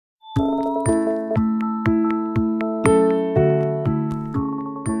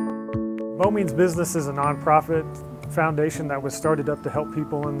Beau Means Business is a nonprofit foundation that was started up to help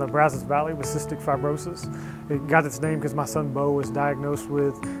people in the Brazos Valley with cystic fibrosis. It got its name because my son Beau was diagnosed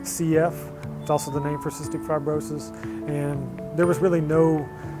with CF. It's also the name for cystic fibrosis. And there was really no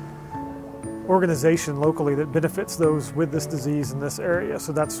organization locally that benefits those with this disease in this area.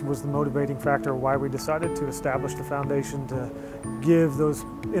 So that was the motivating factor why we decided to establish the foundation to give those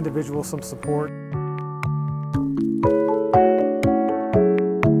individuals some support.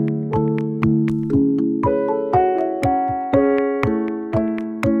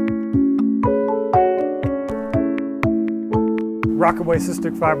 Rock Away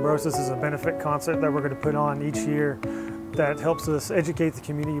Cystic Fibrosis is a benefit concert that we're going to put on each year that helps us educate the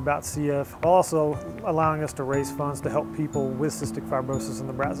community about CF, while also allowing us to raise funds to help people with cystic fibrosis in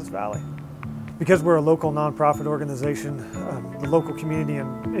the Brazos Valley. Because we're a local nonprofit organization, the local community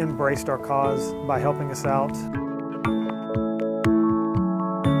embraced our cause by helping us out.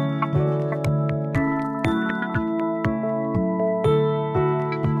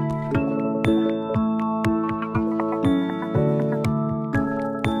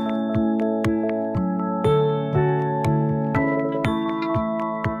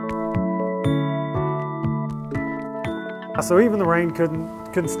 So even the rain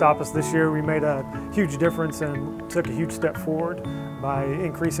couldn't stop us this year. We made a huge difference and took a huge step forward by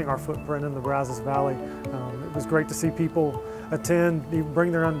increasing our footprint in the Brazos Valley. It was great to see people attend,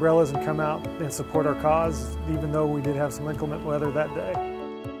 bring their umbrellas and come out and support our cause, even though we did have some inclement weather that day.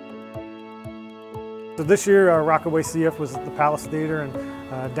 So this year, our Rock Away CF was at the Palace Theater in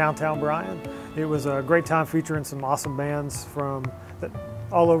downtown Bryan. It was a great time featuring some awesome bands from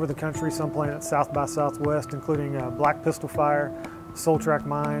all over the country, some playing at South by Southwest, including Black Pistol Fire, Soul Track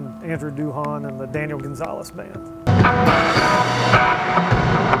Mind, Andrew Duhon, and the Daniel Gonzales Band.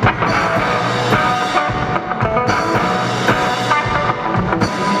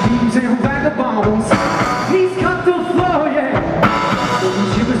 Please cut the floor,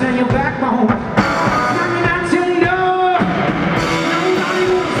 yeah. She was in your backbone.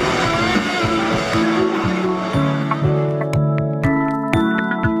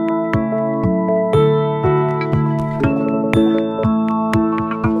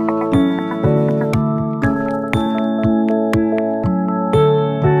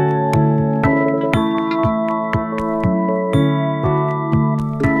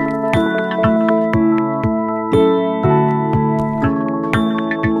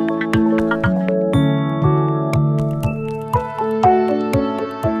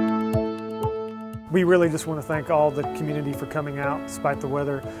 We really just want to thank all the community for coming out despite the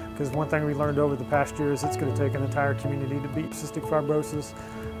weather, because one thing we learned over the past year is it's going to take an entire community to beat cystic fibrosis.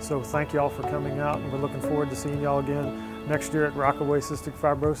 So thank you all for coming out, and we're looking forward to seeing y'all again next year at Rock Away Cystic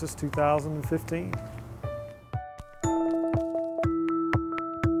Fibrosis 2015.